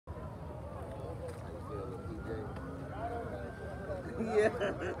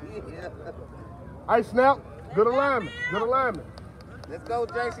Hey, snap. Good alignment. Good alignment. Let's go,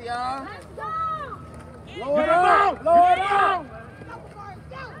 JCR. Let's go. Lower down. Lower down.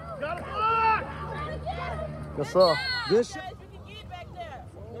 Got a block. Yes, sir. Good shot.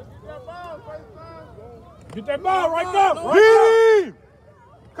 Get that ball right there. Get him.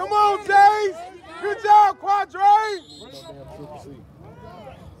 Come on, Jace. Good job, Quadre.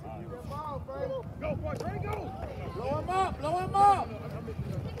 Go, Quadre, go. Blow him up. Blow him up.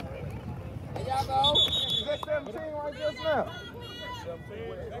 There y'all go. Is that 17 right there, snap?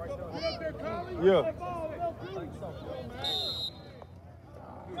 17. Yeah.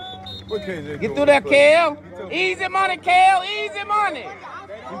 Get through that, Kel. Easy money, Kel. Easy money. He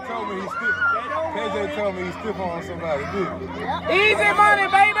told me he's stiff. KJ told me he's stiff on somebody, didn't he? Easy money,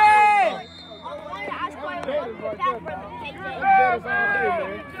 baby.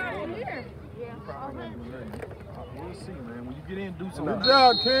 We'll see, man. When you get in, do some. Good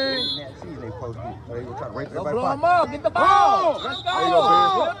job, King. Go blow him up. Get the ball. Let's go.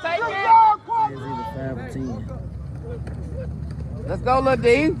 We'll take it. It's either 5 or 10. Let's go, Lil D.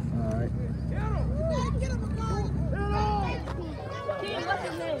 All right.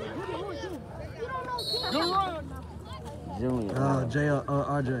 Junior. RJ.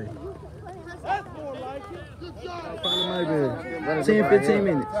 That's more like it. Probably maybe 10, 15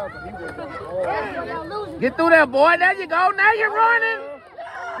 minutes. Get through there, boy. There you go. Now you're running.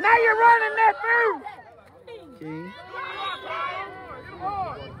 Now you're running that through. King.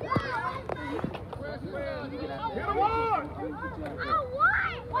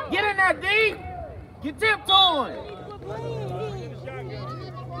 Get in there, D. Get tiptoeing.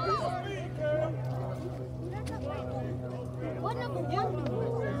 What number one?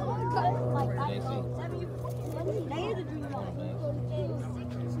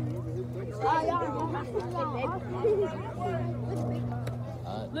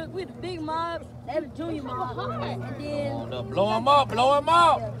 Look, we the big mob, they the Jr Mobb, and then Blow him up. Blow him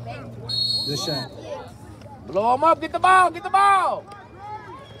up. Good shot. Blow him up. Get the ball. Get the ball.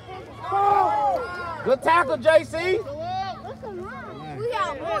 Good tackle, JC. we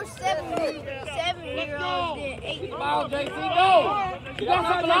got more 7-year-olds than 8-year-olds. Ball, JC, go. You got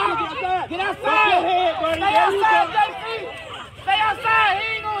some block. Get outside. Stay outside, JC. Stay outside. He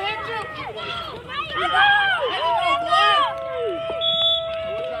ain't gonna hit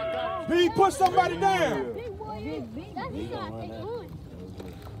you. B, push somebody down.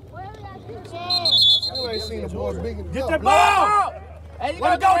 You ain't seen the boys big enough. Get that Blow ball. him up. There you go,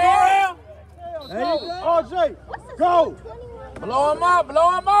 Let it go, Durant. Durant. RJ, go. Blow him up. Blow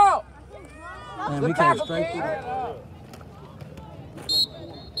him up. Man, we came straight through.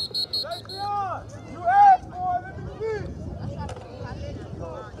 You asked for it. Let me see.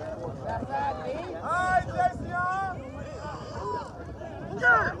 All right, Jason.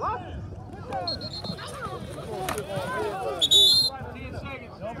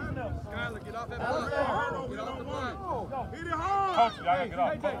 Skyler, get off that block. Get off the block. Hit it hard. Coach, y'all gotta get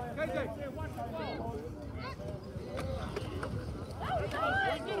off. KJ.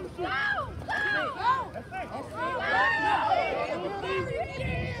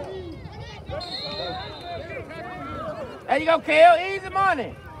 There you go, Kel. Easy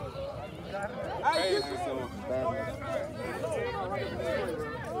money.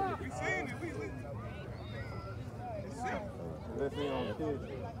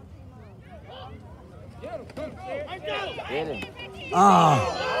 Get him.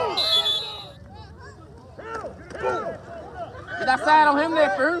 Get outside on him there,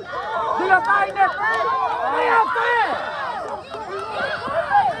 fool. Get outside in there, fool. Get outside.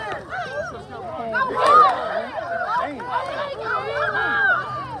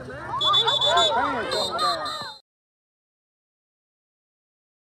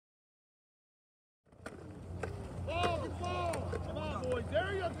 Come on, boys.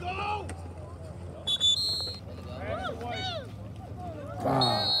 There you go.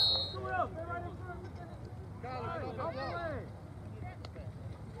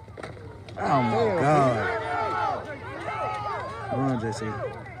 Oh my God. Run, JC.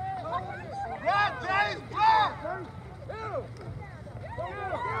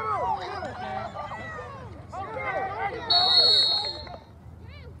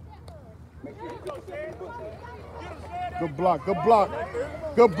 Good block, good block.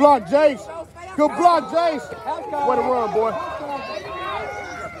 Good block, Jace. Good block, Jace. Way to run, boy.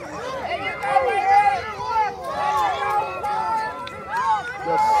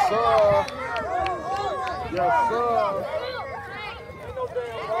 Yes, sir. Yes, sir.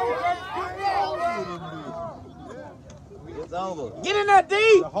 It's over. Get in there,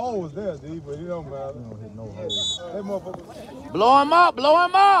 D. The hole was there, D, but it don't matter. He don't hit no holes. That motherfucker. Blow him up, blow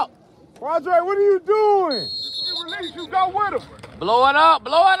him up. Padre, what are you doing? Release, you go with him. Blow it up,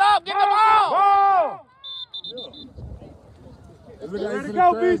 get the ball. Ball. Ready to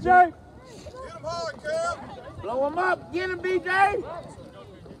go, BJ. Get him hard, Cam. Blow him up, get him, BJ.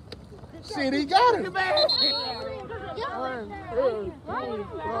 Shit, he got it.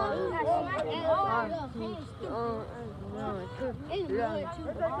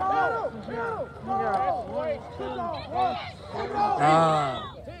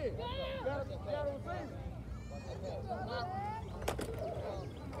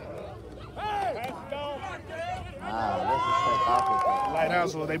 Light out,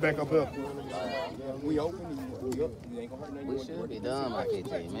 so they back up here. We open. We should be done by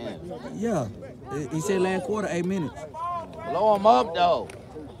 15 minutes. Yeah. He said last quarter, 8 minutes. Blow him up, though.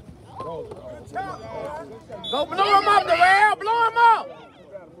 Go blow him up, Darrell. Blow him up.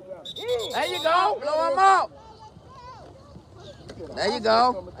 There you go. Blow him up. There you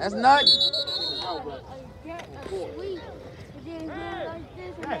go. That's nothing.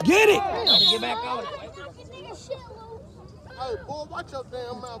 Get it! Get back on it. Hey, boy, watch your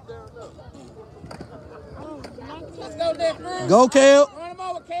damn mouth down there. Let's go, Nick. Go, Kel. Run him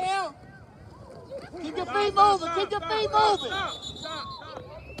over, Kel. Keep your feet moving. Keep your feet moving.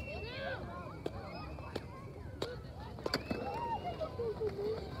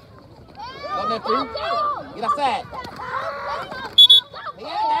 Go, nephew. Get outside. Yeah,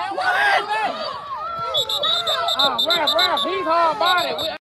 now. Oh, ref, he's hard body.